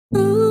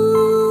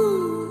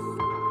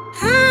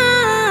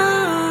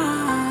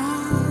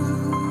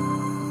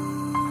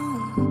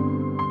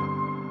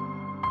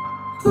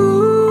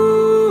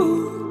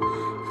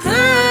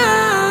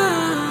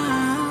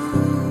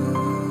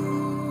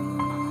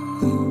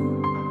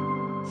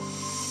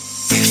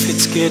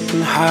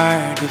getting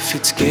hard, if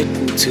it's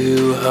getting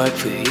too hard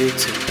for you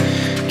to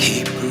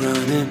keep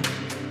running,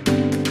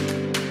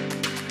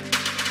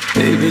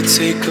 baby,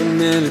 take a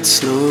minute,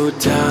 slow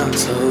down,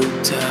 yo.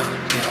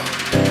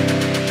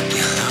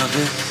 You love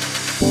it.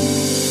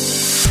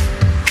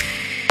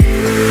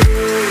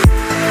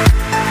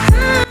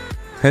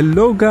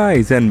 Hello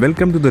guys and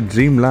welcome to the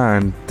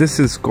Dreamland.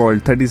 This is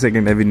called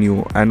 32nd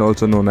Avenue and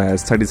also known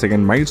as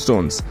 32nd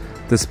Milestones.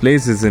 This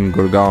place is in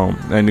Gurgaon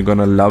and you're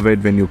gonna love it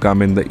when you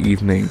come in the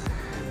evening.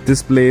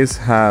 This place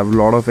have a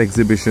lot of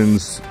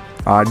exhibitions,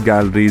 art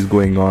galleries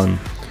going on,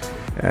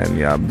 and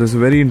yeah, this is a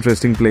very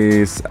interesting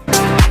place.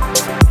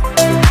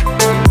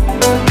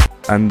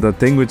 And the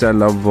thing which I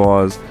loved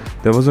was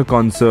there was a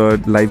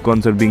live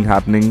concert being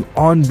happening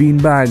on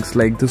beanbags.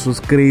 Like, this was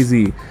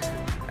crazy,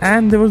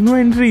 and there was no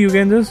entry. You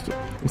can just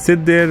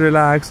sit there,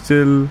 relax,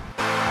 chill.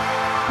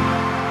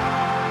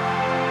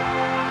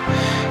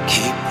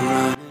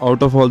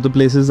 Out of all the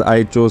places,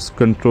 I chose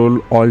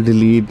Control Alt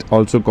Delete,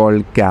 also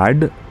called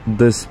CAD.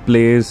 This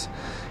place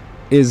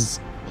is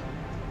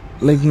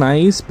like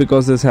nice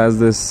because this has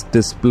this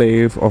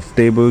display of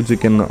tables. You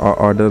can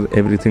order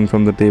everything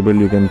from the table.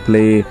 You can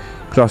play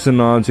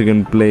croissants, you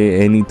can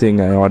play anything.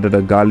 I ordered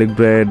a garlic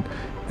bread,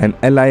 an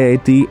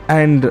LIIT,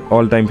 and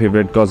all-time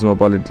favorite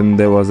Cosmopolitan.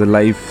 There was a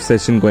live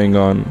session going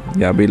on.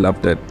 Yeah, we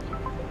loved it.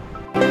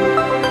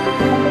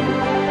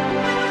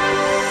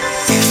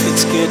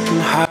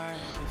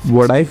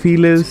 What I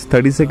feel is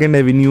 32nd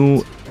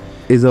Avenue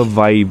is a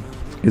vibe,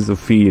 is a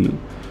feel.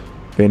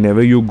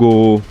 Whenever you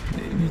go,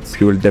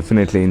 you will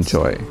definitely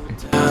enjoy.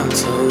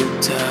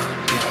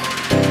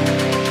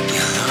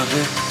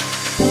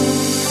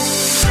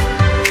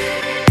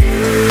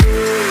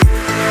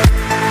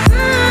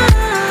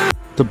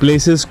 The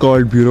place is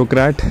called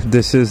Bureaucrat.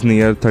 This is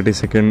near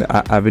 32nd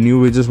Avenue.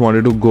 We just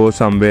wanted to go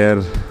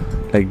somewhere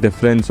like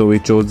different, so we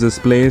chose this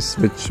place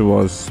which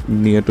was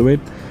near to it.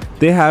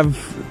 They have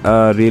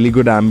really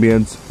good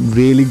ambience,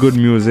 really good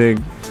music,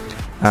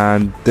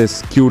 and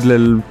this cute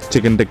little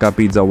chicken tikka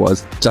pizza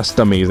was just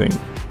amazing.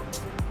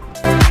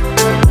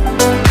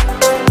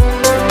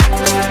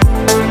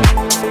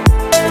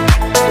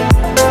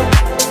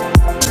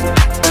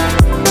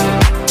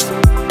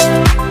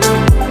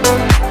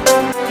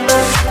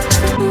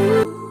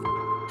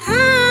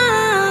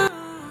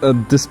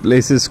 This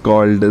place is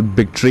called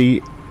Big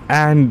Tree,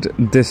 and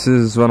this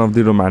is one of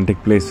the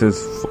romantic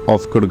places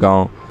of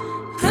Gurgaon.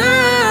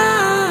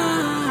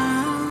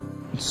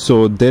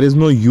 So there is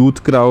no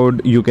youth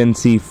crowd. You can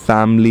see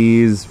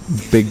families,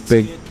 big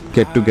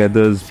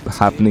get-togethers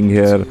happening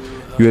here.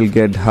 You will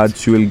get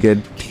huts, you will get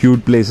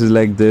cute places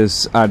like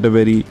this at a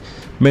very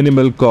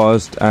minimal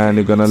cost, and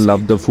you're gonna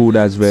love the food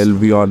as well.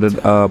 We ordered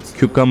a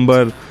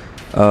cucumber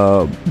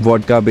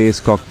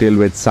vodka-based cocktail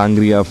with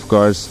sangria, of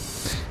course.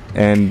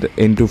 And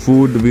into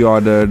food, we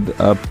ordered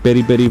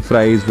peri-peri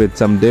fries with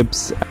some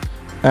dips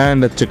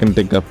and a chicken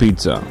tikka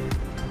pizza.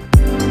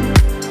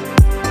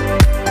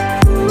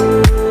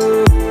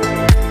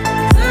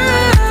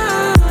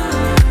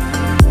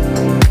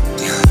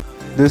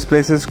 This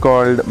place is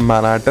called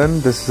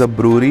Manhattan. This is a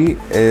brewery.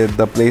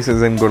 The place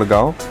is in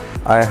Gurgaon.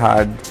 I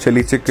had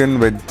chili chicken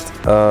with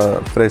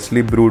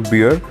freshly brewed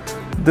beer.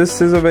 This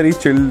is a very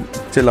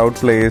chill out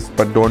place,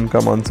 but don't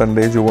come on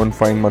Sundays. You won't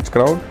find much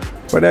crowd.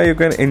 But yeah, you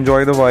can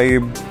enjoy the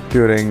vibe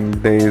during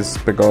days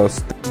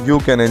because you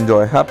can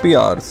enjoy happy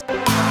hours.